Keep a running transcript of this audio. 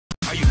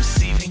Are you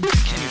receiving?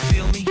 Can you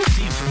feel me?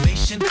 The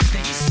information that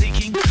you're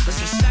seeking is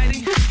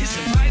reciting, is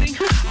inviting.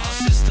 All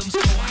systems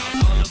go out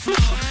on the floor.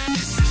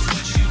 This is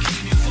what you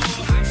came here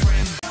for, my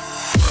friend.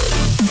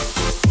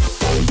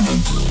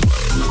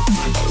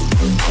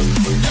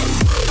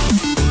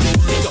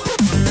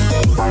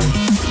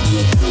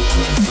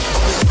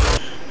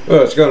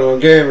 What's going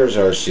on, gamers?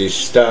 RC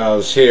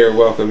Styles here,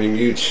 welcoming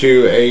you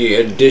to a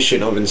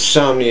edition of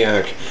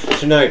Insomniac.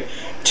 Tonight,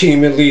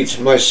 Team Elite,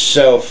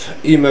 myself,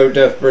 Emo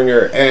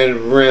Deathbringer,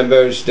 and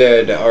Rambo's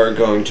Dead are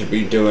going to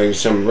be doing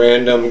some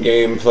random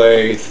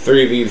gameplay,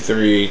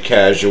 3v3,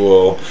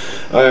 casual.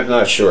 I'm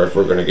not sure if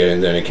we're going to get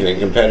into anything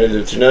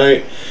competitive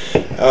tonight,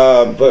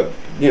 but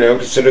you know,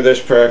 consider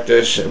this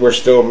practice. We're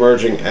still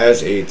emerging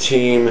as a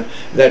team.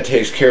 That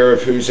takes care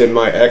of who's in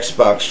my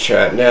Xbox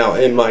chat. Now,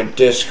 in my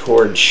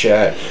Discord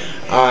chat,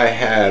 I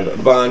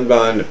have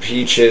Bonbon,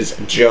 Peaches,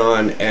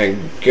 John,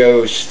 and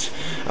Ghost.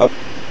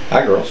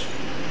 Hi, girls.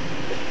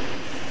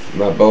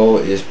 My bowl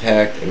is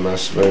packed and my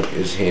smoke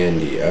is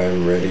handy.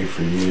 I'm ready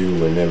for you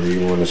whenever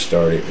you want to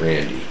start it,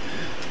 Randy.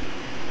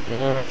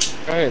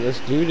 Alright, let's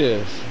do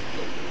this.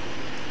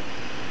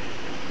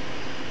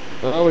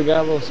 Oh, we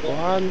got a little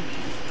squad.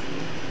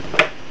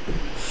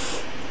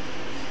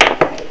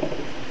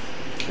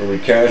 Are we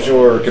casual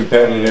or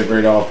competitive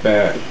right off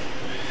bat?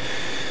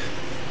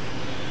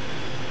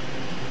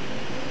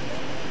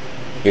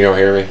 You don't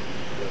hear me?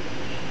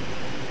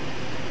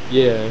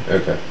 Yeah.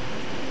 Okay.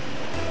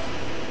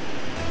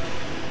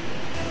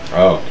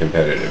 Oh,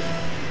 competitive.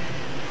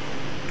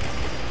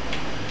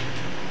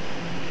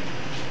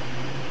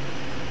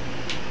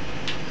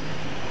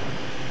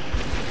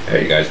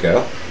 There you guys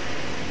go.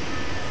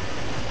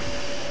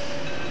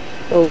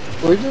 Oh,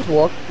 we just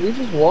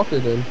walked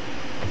it in.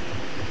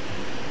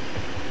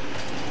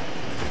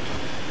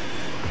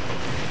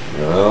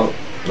 Well,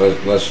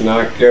 let's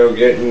not go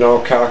getting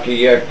all cocky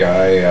yet,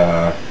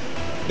 guy.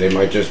 They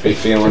might just be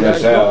feeling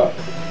us out.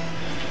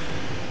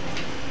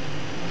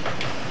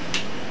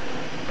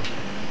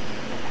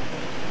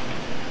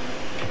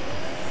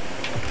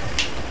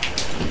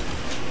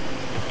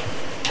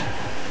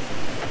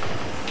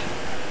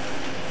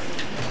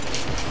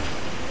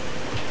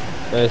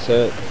 Nice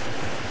hit.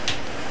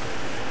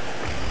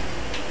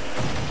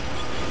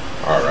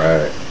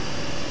 Alright.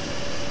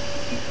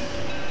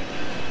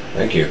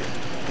 Thank you.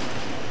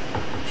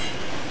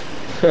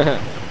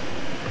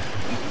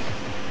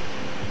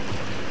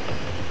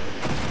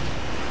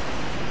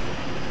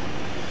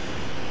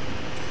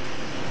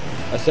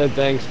 I said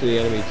thanks to the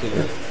enemy team.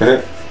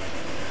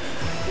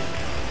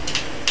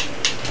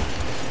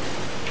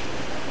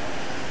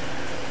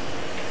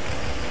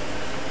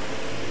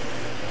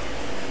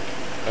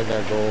 I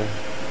got goal.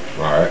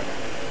 Alright.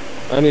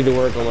 I need to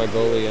work on my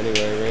goalie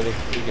anyway, Randy.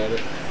 You got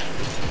it.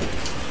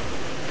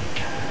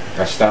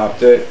 I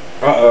stopped it.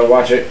 Uh-oh,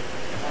 watch it.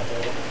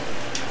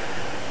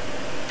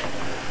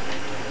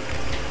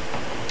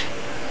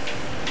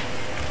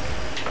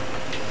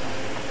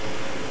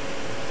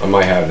 I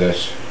might have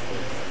this.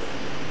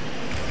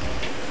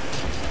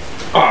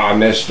 Ah, I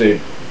missed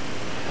it.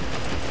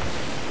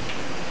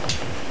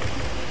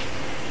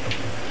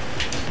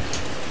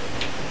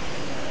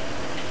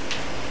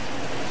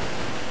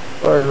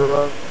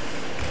 Alright,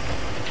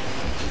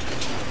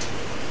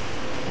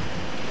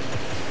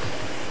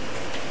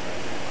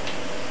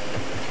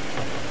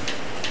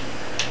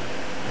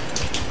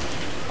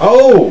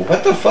 Oh,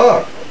 what the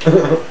fuck?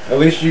 At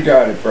least you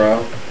got it,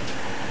 bro.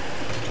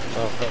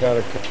 oh, I got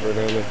it covered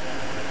on it.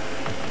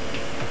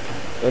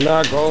 They're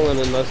not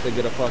goaling unless they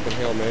get a fucking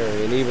Hail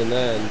Mary, and even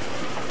then,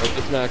 if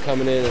it's not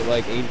coming in at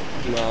like 80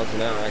 miles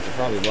an hour, I could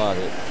probably block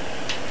it.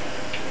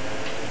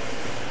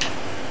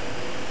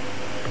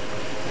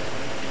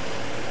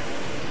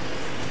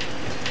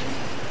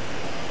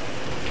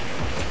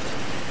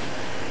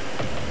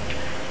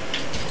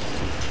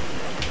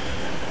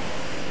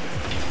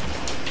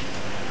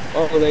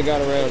 Oh, they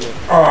got around it.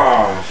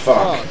 Ah,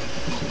 fuck.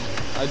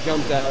 Fuck. I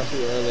jumped out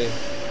too early.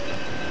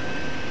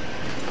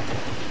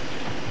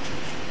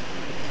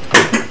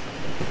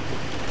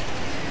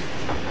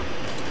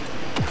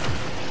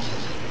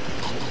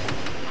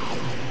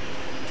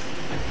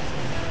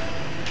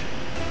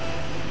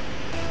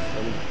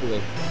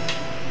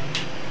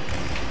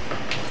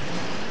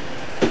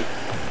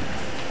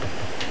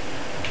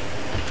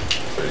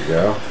 There you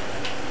go.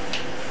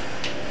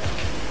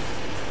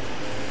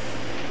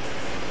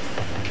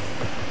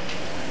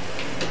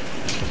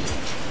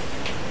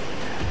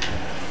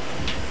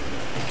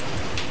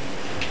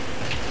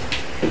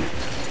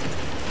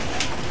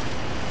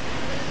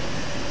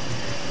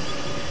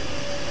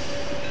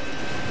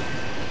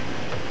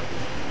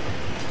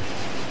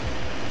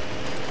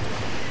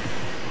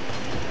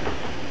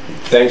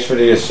 Thanks for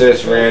the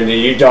assist, Randy.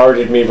 You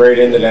darted me right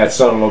into that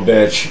son of a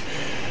bitch.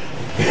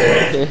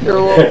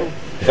 You're welcome.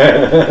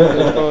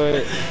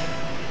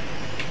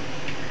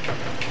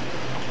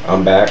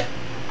 I'm back.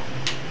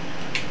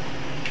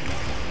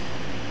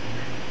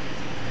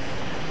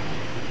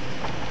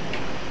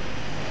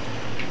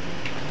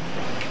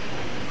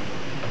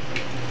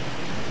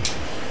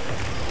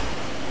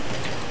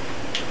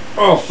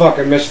 Oh fuck,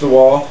 I missed the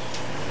wall.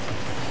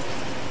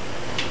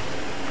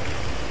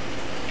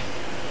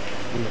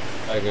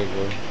 I can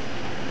go.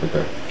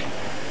 Okay.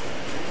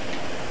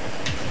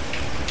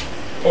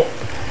 Oh.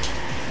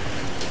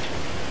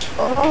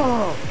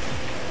 Oh.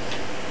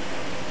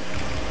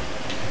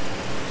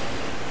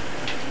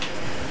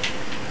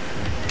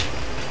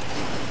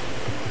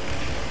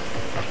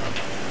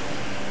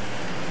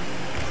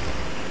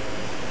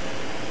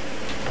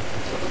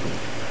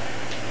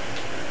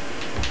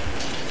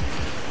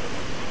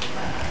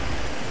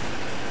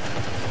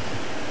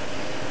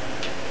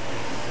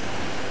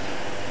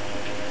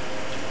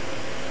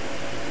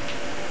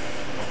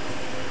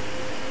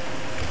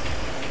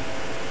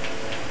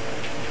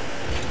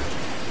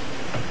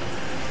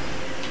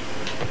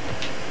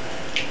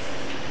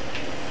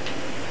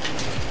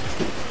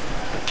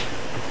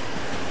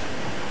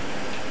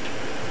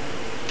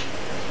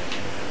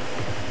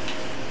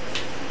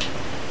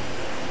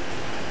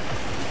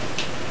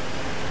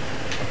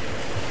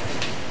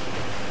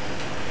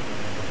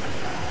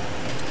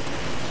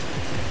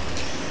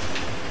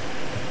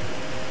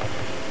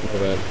 My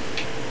bad.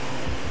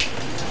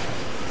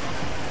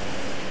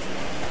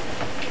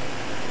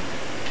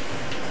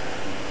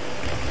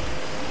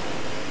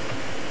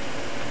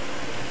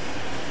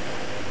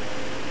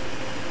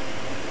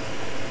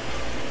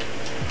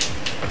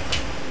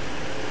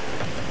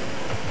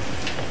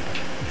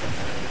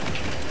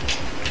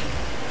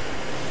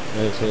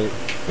 That's it.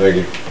 Thank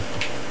you.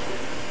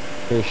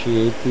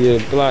 Appreciate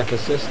the black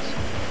assist.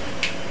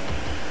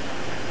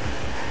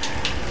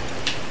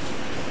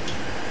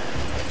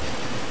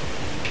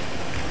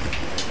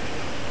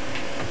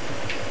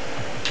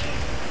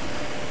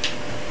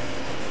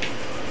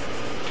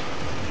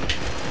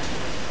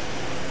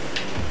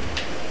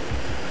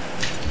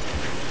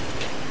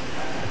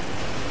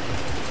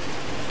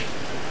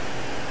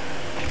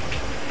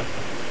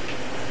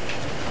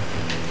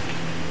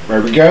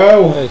 There we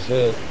go. Nice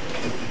hit.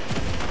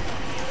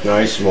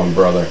 Nice one,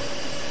 brother.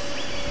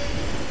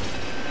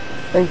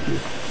 Thank you.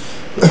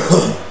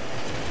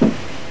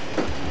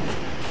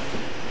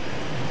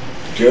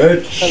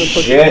 Good How to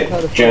put- shit, how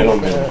to put,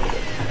 gentlemen.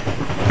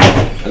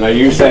 And I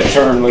use that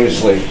term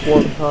loosely.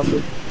 Warm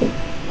topic.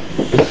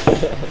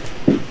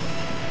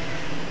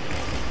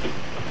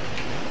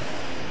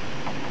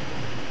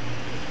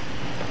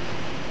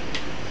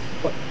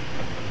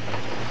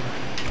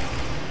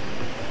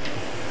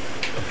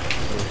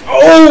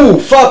 Oh,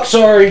 fuck,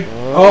 sorry.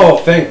 Oh,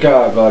 thank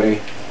God, buddy.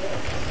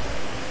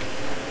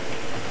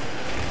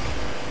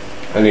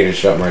 I need to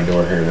shut my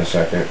door here in a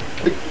second.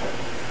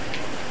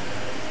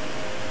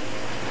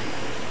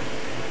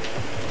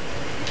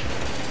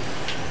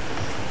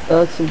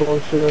 That's some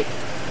bullshit.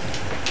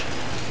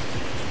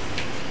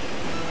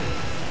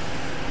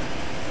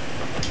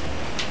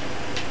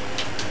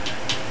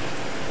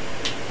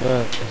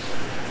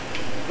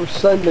 We're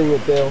sending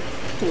it, Dale.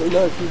 We're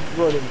not just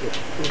running it.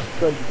 We're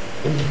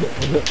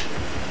sending it.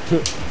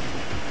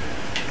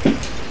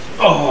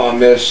 Oh, I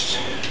missed.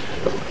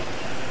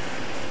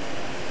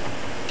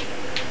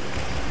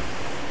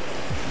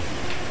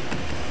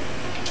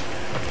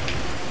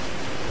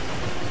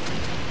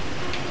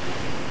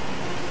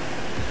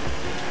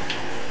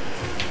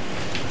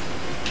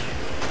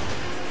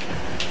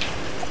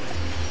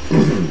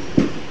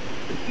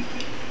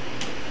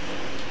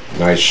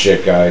 Nice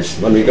shit,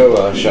 guys. Let me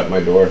go shut my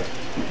door.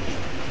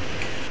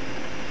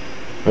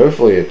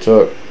 Hopefully it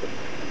took.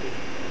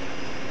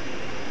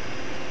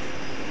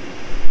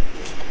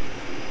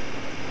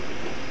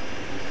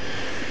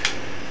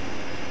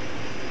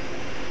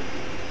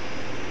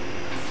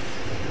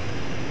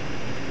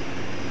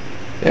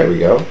 There we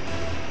go.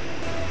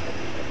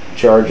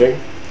 Charging.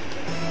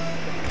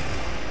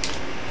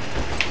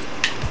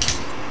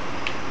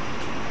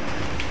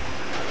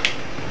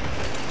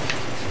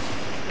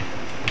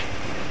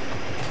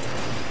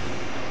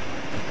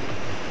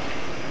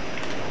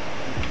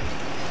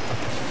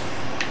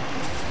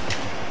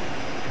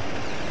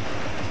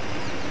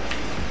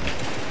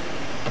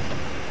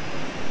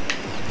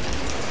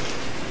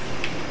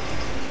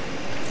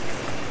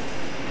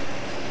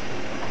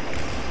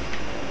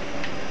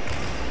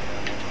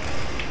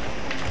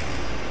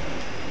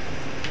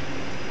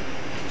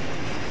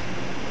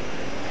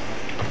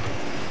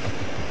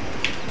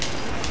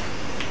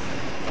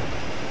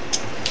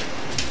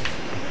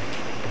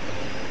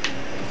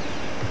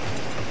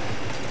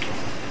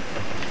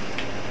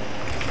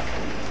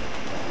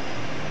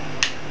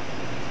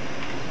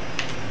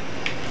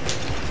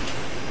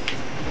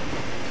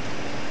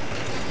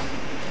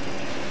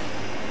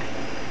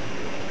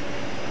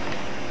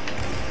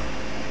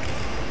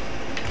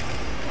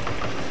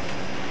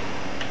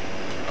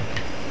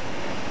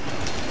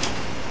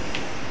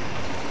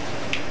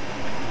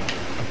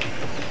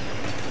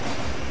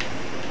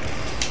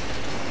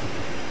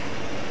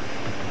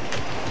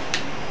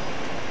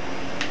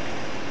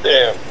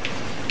 Damn.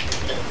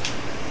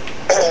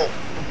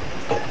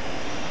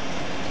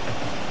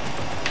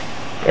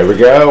 There we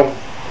go.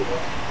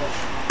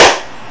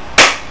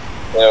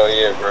 Hell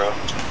yeah, bro.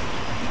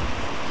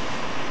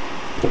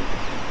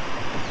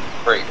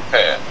 Great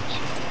pass.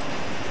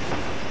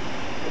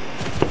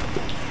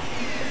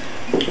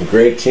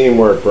 Great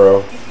teamwork,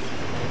 bro.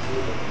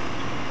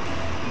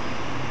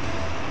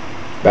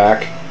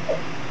 Back.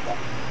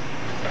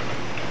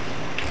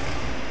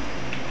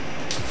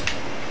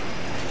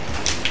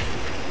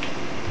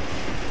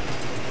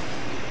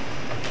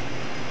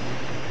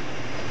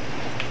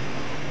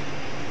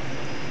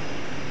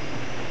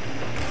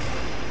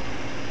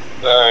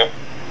 Sorry.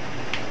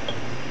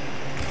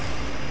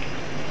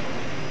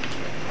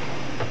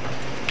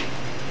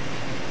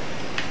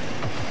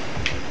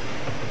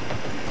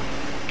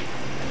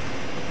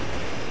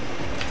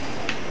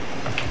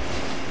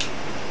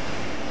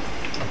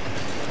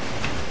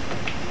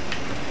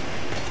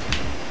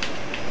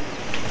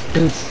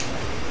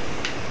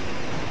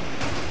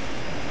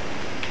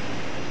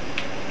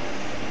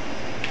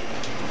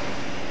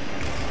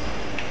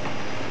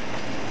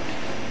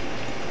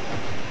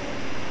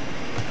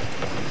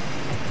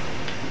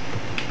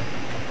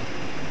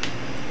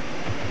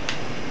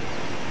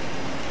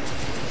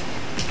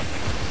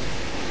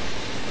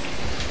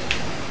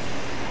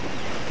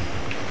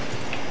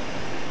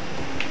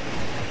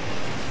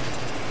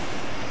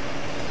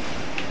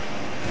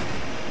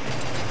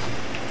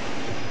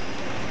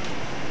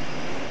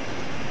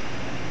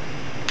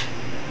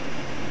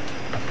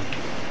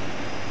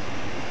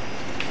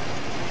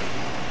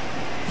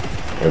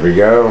 There we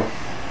go.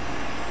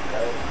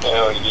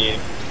 Hell yeah.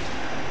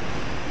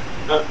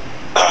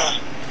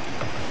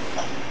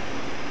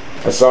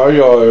 I saw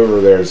y'all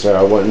over there, so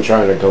I wasn't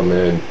trying to come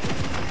in.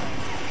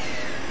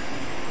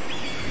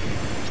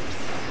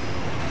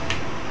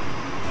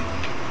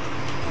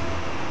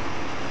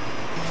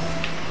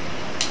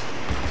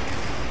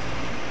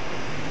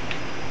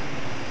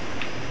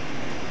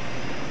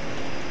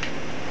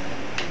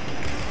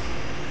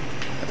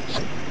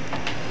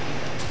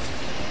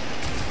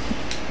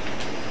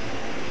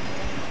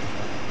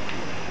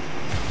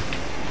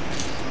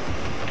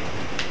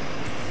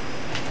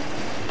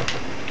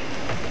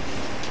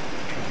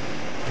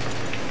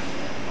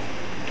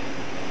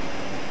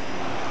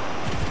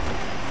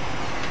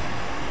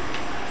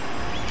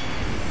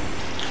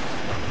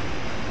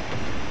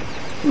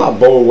 My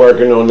boy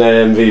working on that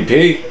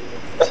MVP.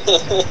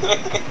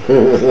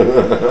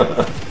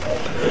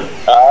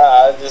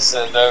 I just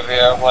sitting over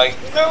here, I'm like,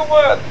 you know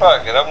what?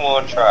 Fuck it, I'm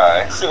gonna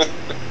try.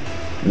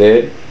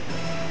 Did?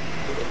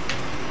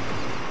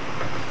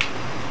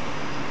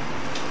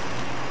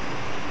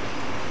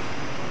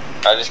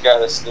 I just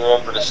gotta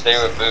remember to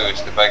stay with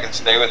Boost. If I can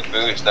stay with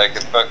Boost, I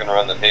can fucking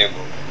run the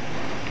table.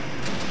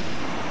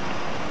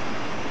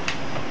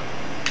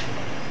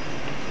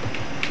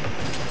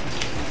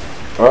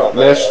 Oh,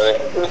 missed.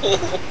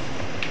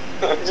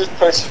 Just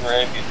pushing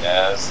Randy's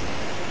ass.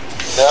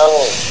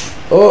 No.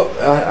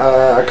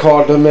 Oh, I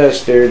called the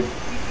miss, dude.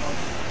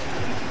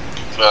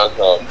 No, it's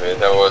all good.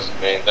 That wasn't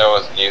me. That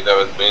wasn't you. That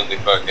was mainly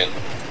fucking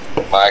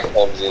my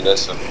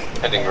clumsiness of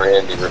hitting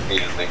Randy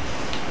repeatedly.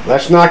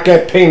 Let's not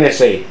get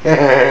penisy.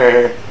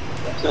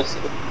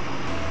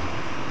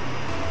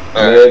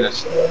 Alright,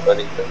 that's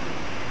buddy.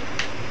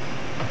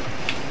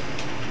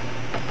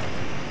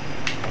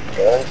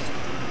 Okay.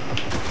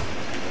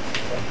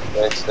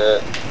 Nice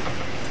hit.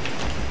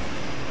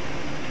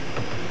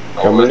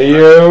 Coming to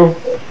you.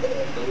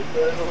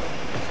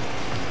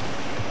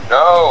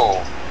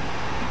 No!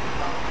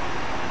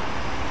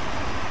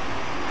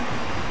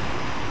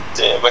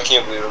 Damn, I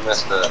can't believe I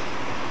missed that.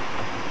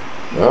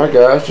 Alright,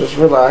 guys, just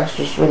relax,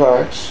 just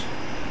relax.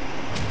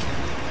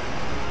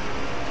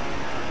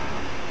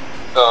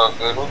 It's all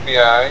good, we'll be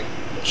alright.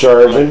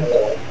 Charging.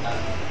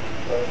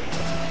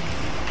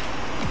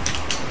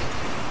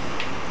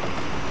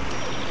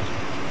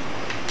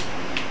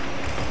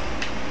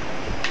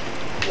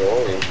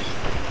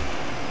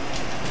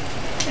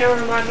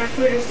 Never mind, my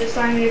food is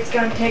deciding it's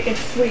gonna take its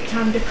sweet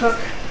time to cook.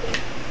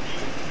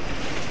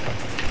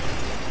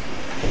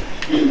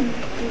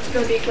 Let's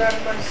go be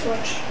grabbing my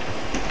Switch.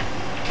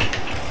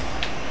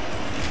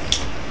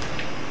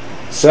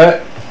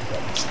 Set.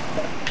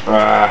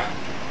 Ah.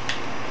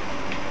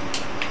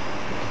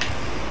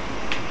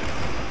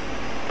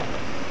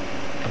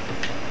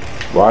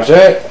 Watch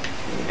it.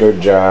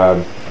 Good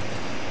job.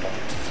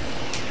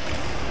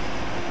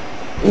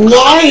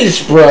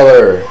 Nice,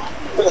 brother.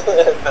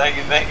 Thank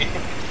you, thank you.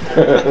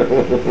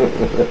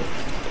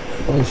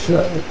 Oh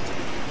shit.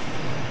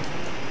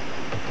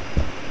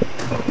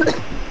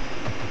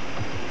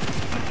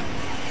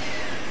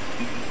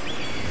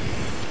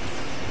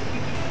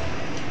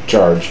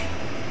 Charge.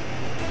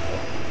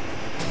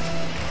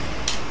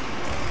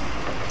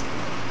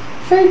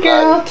 Fake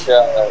out. Nice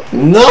job.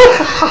 No.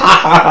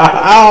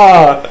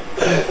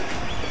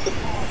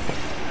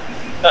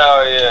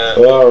 Oh yeah.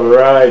 All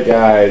right,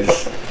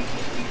 guys.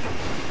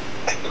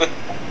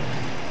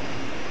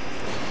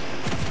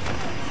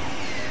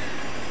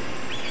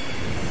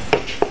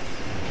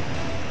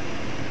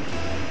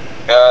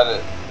 Got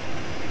it.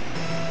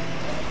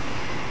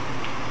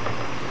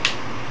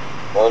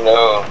 Oh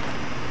no.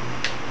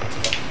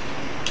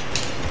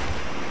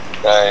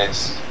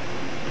 Nice.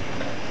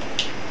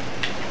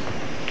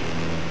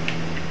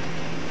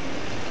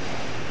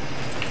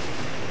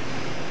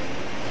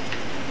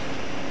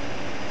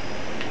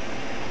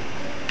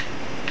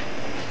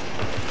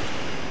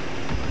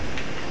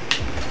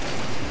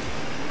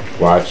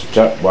 Watch the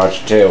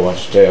tail,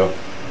 watch the tail.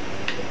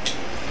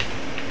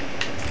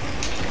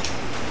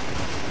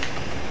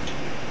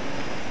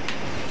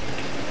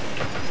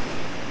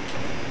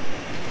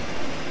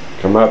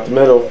 Come out the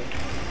middle.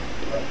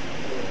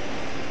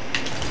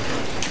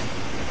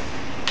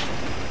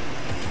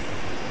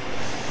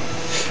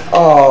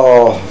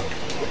 Oh.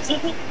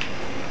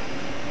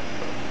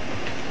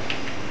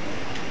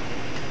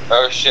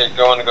 Oh shit,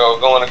 going to go,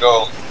 going to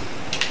go.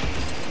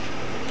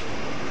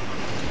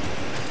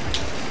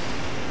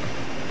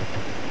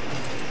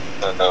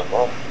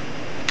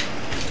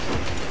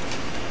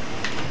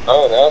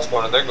 Oh, that's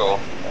going to their goal.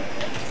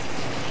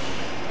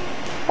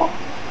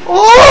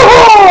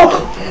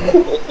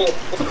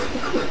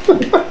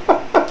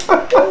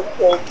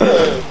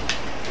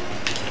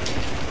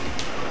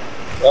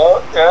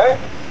 Okay.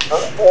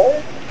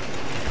 Okay.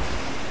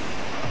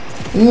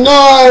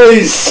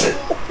 Nice!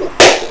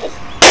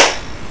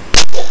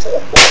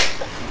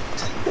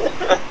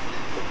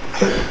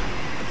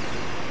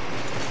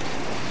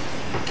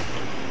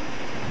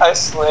 I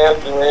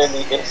slammed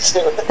Randy into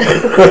it.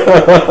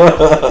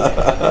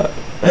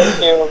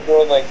 He was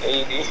doing like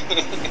 80.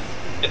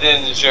 It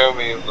didn't show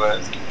me, but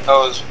I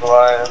was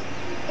flying.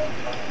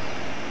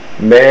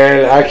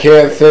 Man, I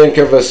can't think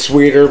of a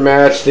sweeter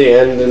match to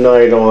end the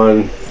night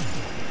on.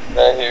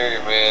 I hear you,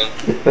 man.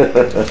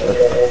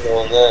 I'm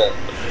doing that.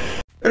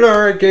 And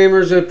alright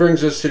gamers, that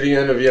brings us to the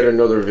end of yet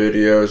another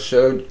video,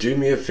 so do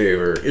me a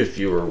favor, if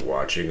you are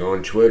watching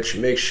on Twitch,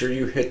 make sure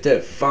you hit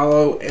that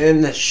follow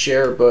and the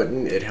share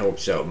button. It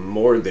helps out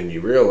more than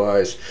you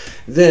realize.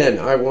 Then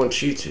I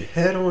want you to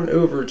head on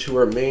over to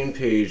our main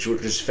page,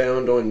 which is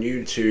found on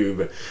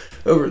YouTube.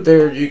 Over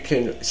there you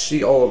can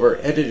see all of our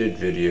edited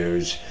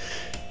videos.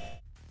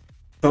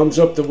 Thumbs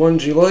up the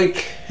ones you like,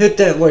 hit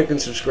that like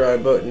and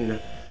subscribe button.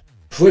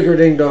 Flicker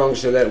ding dong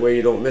so that way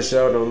you don't miss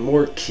out on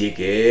more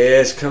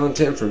kick-ass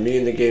content from me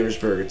and the Gamers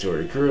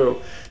Purgatory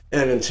crew.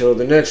 And until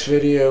the next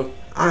video,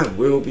 I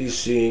will be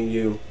seeing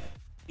you.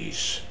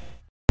 Peace.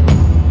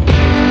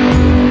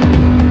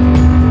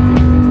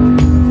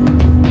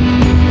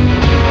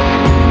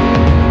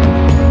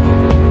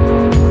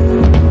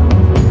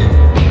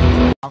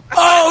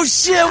 Oh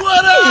shit,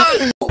 what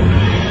up?